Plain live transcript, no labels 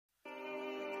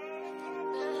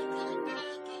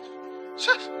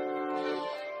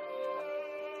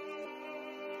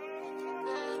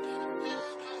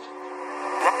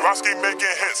Roski making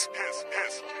hits.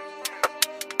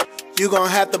 You gon'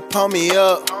 have to pump me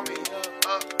up,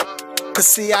 cause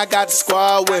see I got the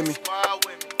squad with me.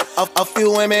 A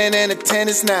few women in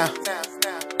attendance now,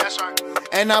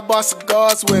 and I bought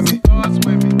cigars with me.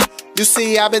 You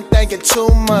see I've been thinking too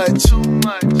much,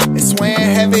 it's weighing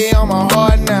heavy on my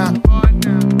heart now.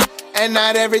 And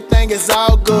not everything is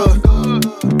all good,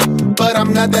 but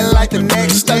I'm nothing like the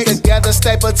next. Stuck together,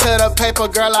 stapled to the paper,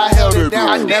 girl, I held it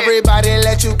down. Everybody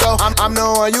let you go, I'm the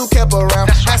one you kept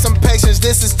around. Have some patience,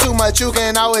 this is too much, you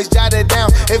can always jot it down.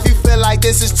 If you feel like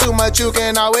this is too much, you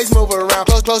can always move around.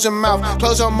 Close your mouth,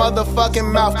 close your motherfucking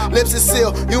mouth. Lips is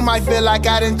sealed, you might feel like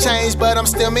I didn't change, but I'm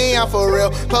still me, I'm for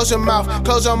real. Close your mouth,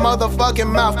 close your motherfucking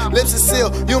mouth. Lips is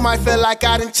sealed, you might feel like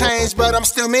I didn't change, but I'm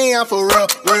still me, I'm for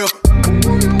real.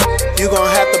 You gon'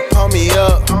 have to pump me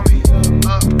up,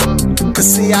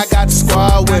 cause see I got the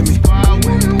squad with me.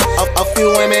 A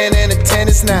few women in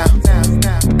attendance now,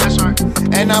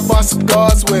 and I bought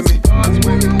cigars with me.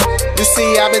 You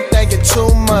see I've been thinking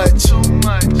too much,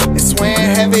 it's weighing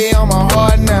heavy on my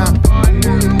heart now.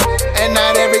 And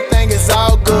not everything is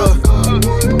all good,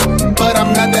 but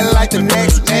I'm nothing like the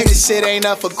next. This shit ain't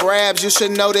up for grabs, you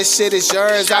should know this shit is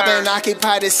yours. I've been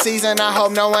occupied this season, I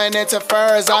hope no one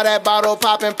interferes. All that bottle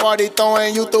popping, party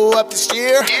throwing you threw up this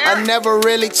year. I never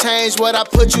really changed what I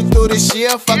put you through this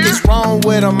year. Fuck is wrong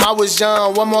with them, I was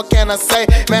young, what more can I say?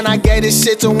 Man, I gave this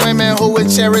shit to women who would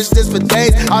cherish this for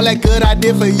days. All that good I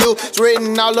did for you, it's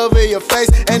written all over your face.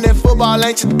 And if football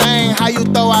ain't your thing, how you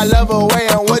throw our love away?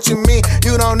 And what you mean,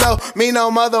 you don't know me no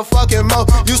motherfucking mo.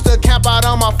 Used to camp out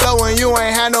on my floor when you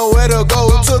ain't had nowhere to go.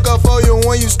 Took up for you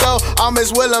when you stole all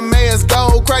Miss Willa Mayer's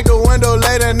gold. Crack the window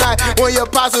late at night when your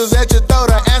pops was at your throat.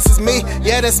 The answer's me,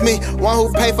 yeah that's me, one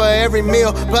who pay for every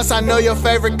meal. Plus I know your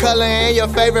favorite color and your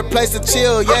favorite place to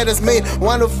chill. Yeah that's me,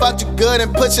 one who fucked you good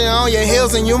and put you on your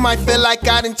heels. And you might feel like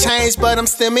I done changed, but I'm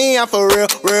still me, I'm for real.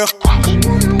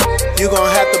 You gon'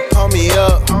 have to pump me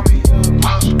up,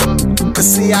 cause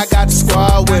see I got the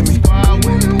squad with me.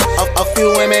 A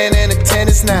few women in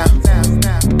attendance now,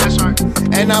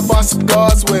 and I bought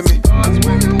cigars with me.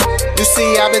 You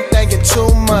see I've been thinking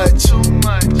too much,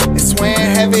 it's weighing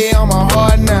heavy on my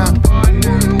heart now.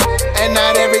 And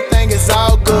not everything is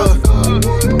all good,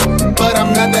 but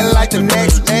I'm nothing like the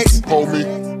next. Hold me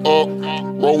up,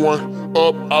 roll one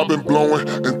up. I've been blowing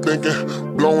and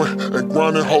thinking, blowing and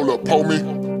grinding. Hold up, hold me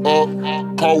up,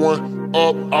 call one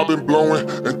up. I've been blowing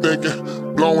and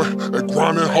thinking, blowing and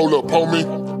grinding. Hold up, hold me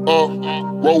up,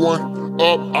 roll one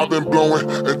up. I've been blowing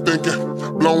and thinking,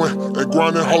 blowing and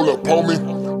grinding. Hold up, hold me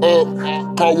up,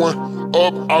 call one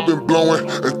up. I've been blowing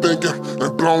and thinking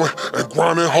and blowing and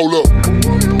grinding. Hold up.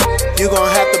 You gon'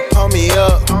 have to pump me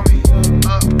up,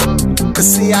 cause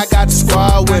see I got the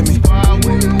squad with me.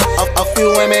 A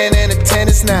few women in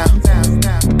attendance now,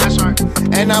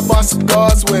 and I bought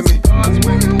cigars with me.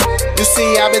 You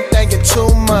see I've been thinking too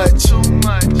much,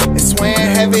 it's weighing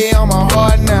heavy on my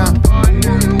heart now.